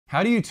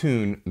How do you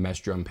tune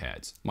mesh drum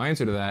pads? My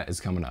answer to that is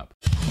coming up.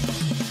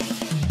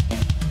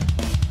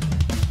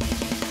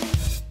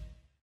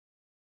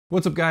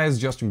 What's up guys,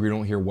 Justin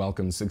Greenwald here,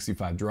 welcome to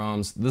 65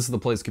 Drums. This is the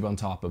place to keep on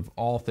top of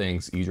all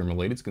things Edrum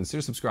related, so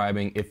consider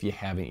subscribing if you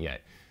haven't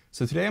yet.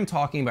 So today I'm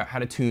talking about how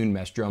to tune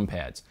mesh drum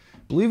pads.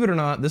 Believe it or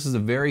not, this is a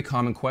very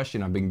common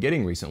question I've been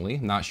getting recently,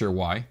 not sure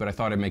why, but I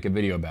thought I'd make a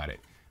video about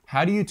it.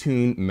 How do you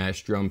tune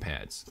mesh drum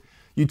pads?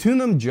 You tune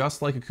them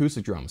just like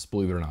acoustic drums,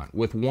 believe it or not,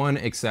 with one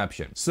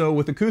exception. So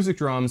with acoustic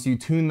drums, you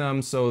tune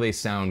them so they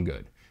sound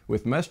good.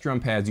 With mesh drum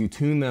pads, you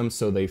tune them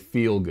so they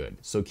feel good.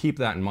 So keep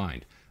that in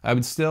mind. I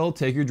would still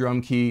take your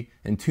drum key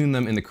and tune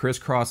them in the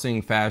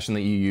crisscrossing fashion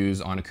that you use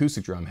on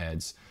acoustic drum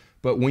heads.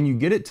 But when you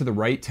get it to the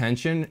right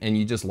tension and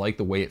you just like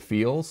the way it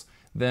feels,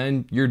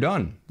 then you're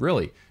done,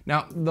 really.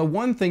 Now, the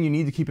one thing you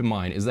need to keep in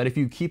mind is that if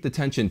you keep the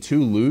tension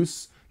too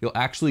loose, you'll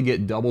actually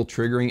get double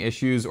triggering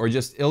issues, or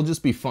it'll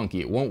just be funky.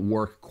 It won't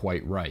work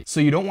quite right.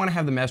 So you don't want to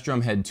have the mesh drum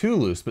head too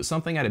loose, but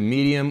something at a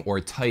medium or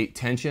tight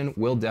tension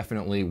will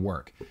definitely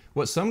work.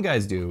 What some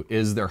guys do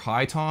is their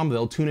high tom,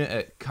 they'll tune it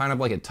at kind of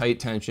like a tight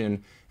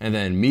tension, and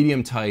then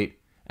medium tight,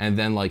 and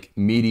then like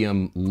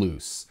medium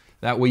loose.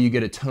 That way you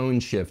get a tone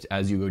shift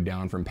as you go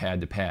down from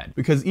pad to pad.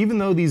 Because even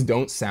though these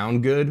don't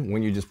sound good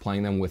when you're just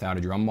playing them without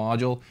a drum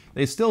module,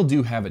 they still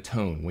do have a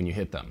tone when you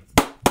hit them.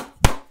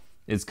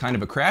 It's kind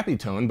of a crappy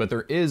tone, but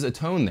there is a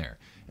tone there.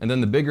 And then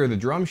the bigger the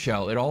drum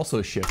shell, it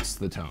also shifts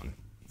the tone.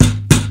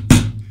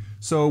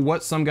 So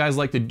what some guys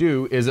like to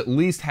do is at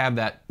least have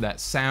that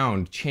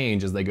sound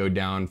change as they go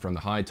down from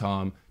the high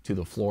tom to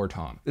the floor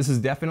tom. This is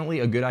definitely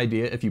a good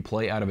idea if you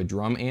play out of a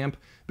drum amp,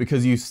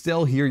 because you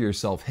still hear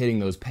yourself hitting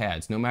those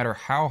pads, no matter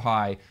how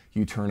high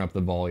you turn up the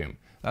volume.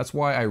 That's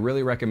why I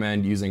really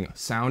recommend using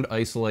sound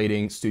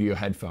isolating studio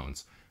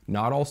headphones.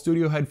 Not all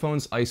studio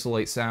headphones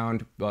isolate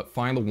sound, but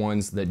find the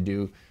ones that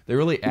do. They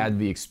really add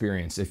the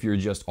experience if you're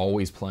just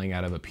always playing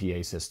out of a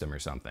PA system or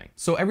something.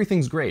 So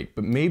everything's great,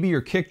 but maybe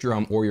your kick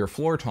drum or your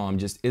floor tom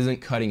just isn't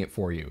cutting it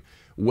for you.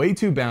 Way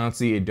too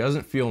bouncy, it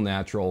doesn't feel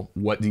natural.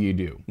 What do you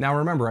do? Now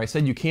remember, I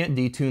said you can't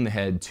detune the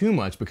head too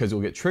much because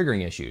you'll get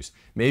triggering issues.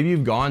 Maybe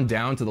you've gone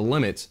down to the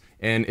limits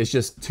and it's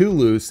just too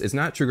loose, it's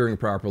not triggering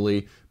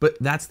properly, but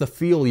that's the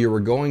feel you were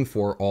going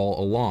for all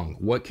along.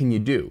 What can you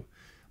do?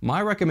 My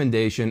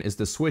recommendation is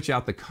to switch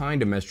out the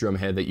kind of mesh drum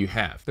head that you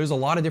have. There's a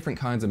lot of different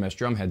kinds of mesh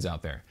drum heads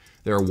out there.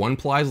 There are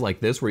 1-plies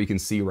like this where you can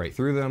see right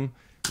through them.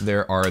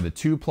 There are the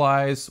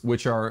 2-plies,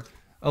 which are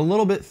a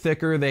little bit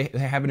thicker. They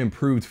have an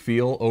improved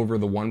feel over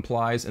the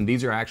 1-plies, and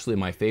these are actually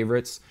my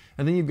favorites.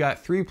 And then you've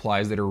got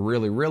 3-plies that are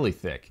really, really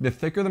thick. The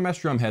thicker the mesh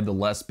drum head, the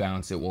less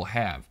bounce it will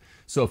have.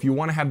 So if you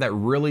want to have that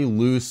really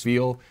loose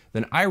feel,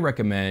 then I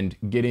recommend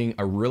getting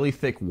a really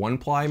thick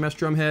 1-ply mesh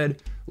drum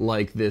head,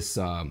 like this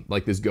Go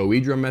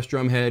Edrum mesh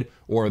drum head,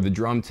 or the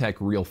Drum Tech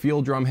Real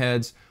Feel drum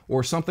heads,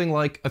 or something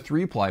like a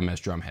 3-ply mesh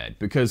drum head,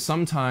 because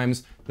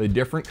sometimes the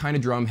different kind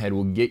of drum head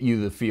will get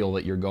you the feel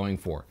that you're going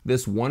for.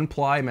 This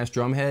 1-ply mesh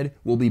drum head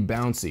will be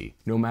bouncy,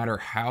 no matter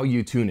how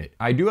you tune it.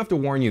 I do have to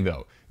warn you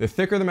though, the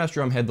thicker the mesh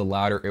drum head, the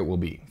louder it will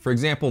be. For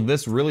example,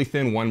 this really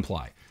thin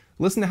 1-ply.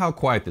 Listen to how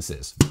quiet this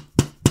is.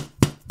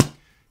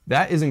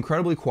 That is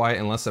incredibly quiet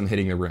unless I'm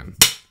hitting the rim,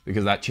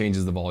 because that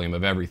changes the volume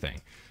of everything.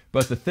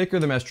 But the thicker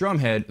the mesh drum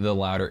head, the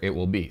louder it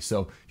will be.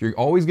 So you're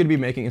always going to be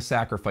making a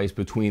sacrifice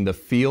between the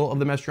feel of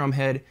the mesh drum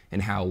head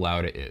and how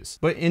loud it is.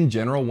 But in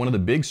general, one of the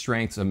big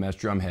strengths of mesh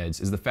drum heads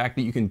is the fact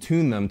that you can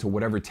tune them to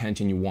whatever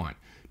tension you want.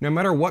 No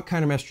matter what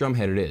kind of mesh drum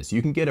head it is,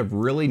 you can get a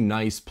really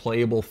nice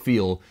playable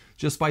feel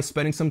just by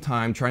spending some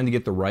time trying to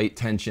get the right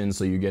tension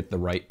so you get the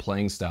right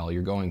playing style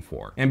you're going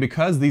for. And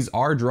because these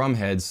are drum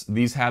heads,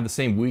 these have the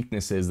same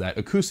weaknesses that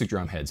acoustic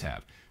drum heads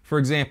have. For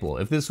example,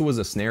 if this was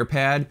a snare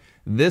pad,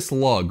 this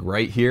lug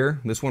right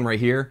here, this one right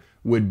here,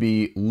 would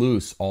be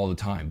loose all the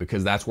time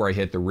because that's where I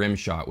hit the rim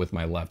shot with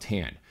my left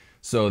hand.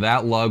 So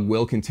that lug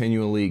will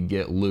continually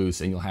get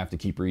loose and you'll have to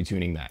keep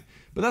retuning that.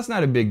 But that's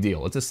not a big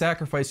deal. It's a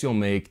sacrifice you'll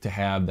make to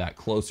have that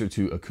closer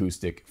to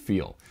acoustic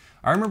feel.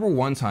 I remember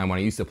one time when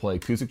I used to play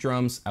acoustic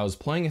drums, I was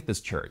playing at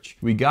this church.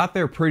 We got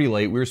there pretty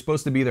late. We were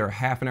supposed to be there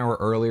half an hour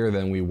earlier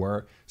than we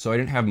were, so I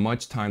didn't have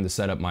much time to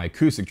set up my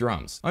acoustic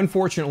drums.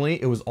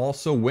 Unfortunately, it was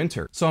also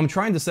winter, so I'm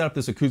trying to set up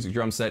this acoustic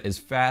drum set as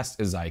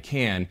fast as I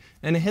can,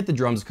 and I hit the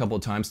drums a couple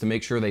of times to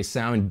make sure they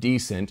sound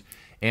decent,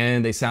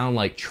 and they sound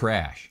like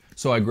trash.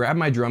 So I grab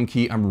my drum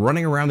key, I'm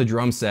running around the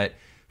drum set,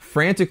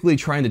 frantically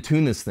trying to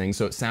tune this thing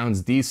so it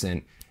sounds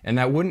decent, and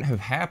that wouldn't have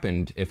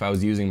happened if I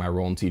was using my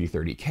Roland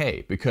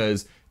TD30K,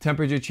 because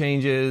temperature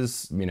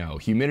changes,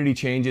 humidity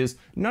changes,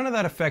 none of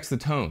that affects the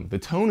tone. The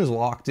tone is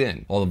locked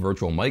in. All the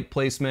virtual mic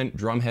placement,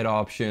 drum head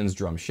options,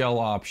 drum shell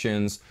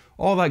options,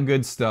 all that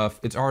good stuff,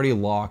 it's already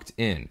locked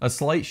in. A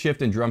slight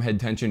shift in drum head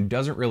tension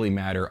doesn't really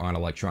matter on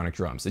electronic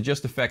drums. It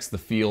just affects the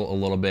feel a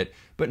little bit,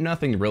 but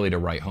nothing really to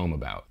write home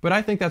about. But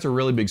I think that's a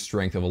really big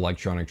strength of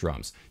electronic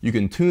drums. You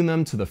can tune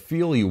them to the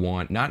feel you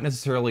want, not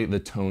necessarily the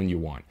tone you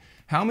want.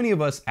 How many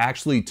of us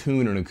actually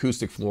tune an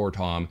acoustic floor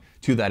tom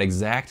to that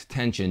exact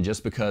tension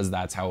just because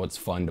that's how it's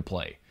fun to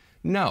play?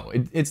 No,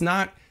 it's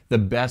not the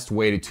best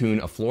way to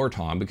tune a floor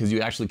tom because you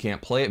actually can't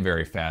play it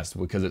very fast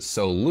because it's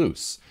so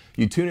loose.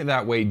 You tune it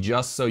that way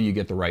just so you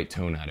get the right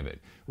tone out of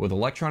it. With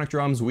electronic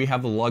drums, we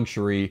have the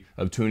luxury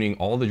of tuning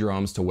all the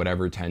drums to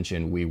whatever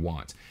tension we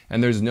want.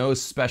 And there's no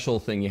special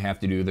thing you have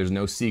to do. There's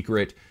no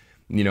secret,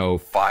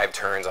 5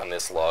 turns on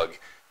this lug,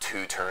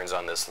 2 turns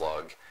on this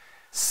lug,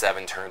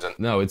 7 turns on...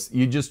 No,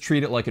 you just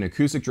treat it like an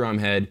acoustic drum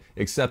head,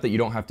 except that you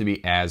don't have to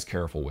be as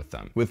careful with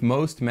them. With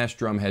most mesh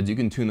drum heads, you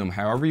can tune them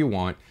however you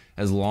want,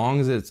 as long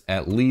as it's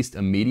at least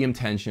a medium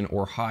tension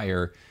or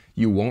higher.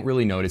 You won't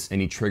really notice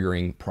any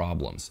triggering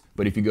problems.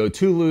 But if you go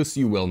too loose,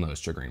 you will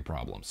notice triggering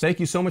problems. Thank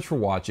you so much for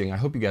watching. I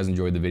hope you guys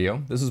enjoyed the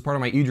video. This is part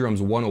of my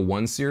Edrums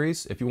 101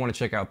 series. If you want to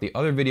check out the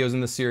other videos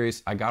in the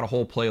series, I got a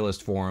whole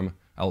playlist for them.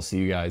 I'll see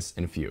you guys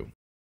in a few.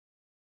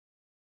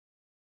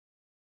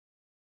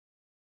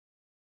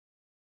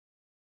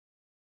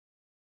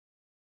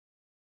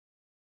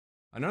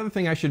 Another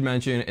thing I should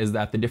mention is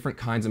that the different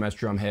kinds of mesh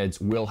drum heads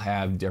will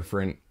have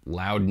different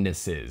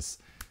loudnesses.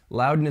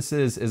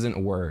 Loudnesses isn't a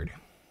word.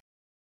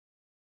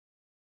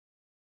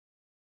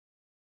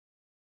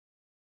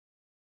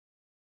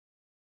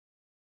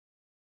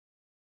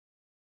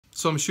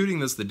 So I'm shooting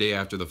this the day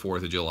after the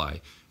 4th of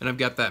July, and I've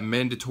got that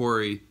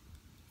mandatory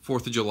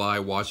 4th of July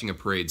watching a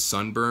parade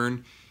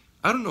sunburn.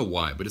 I don't know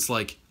why, but it's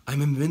like,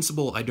 I'm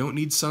invincible, I don't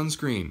need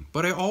sunscreen.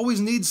 But I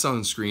always need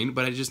sunscreen,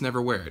 but I just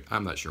never wear it.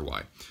 I'm not sure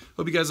why.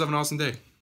 Hope you guys have an awesome day.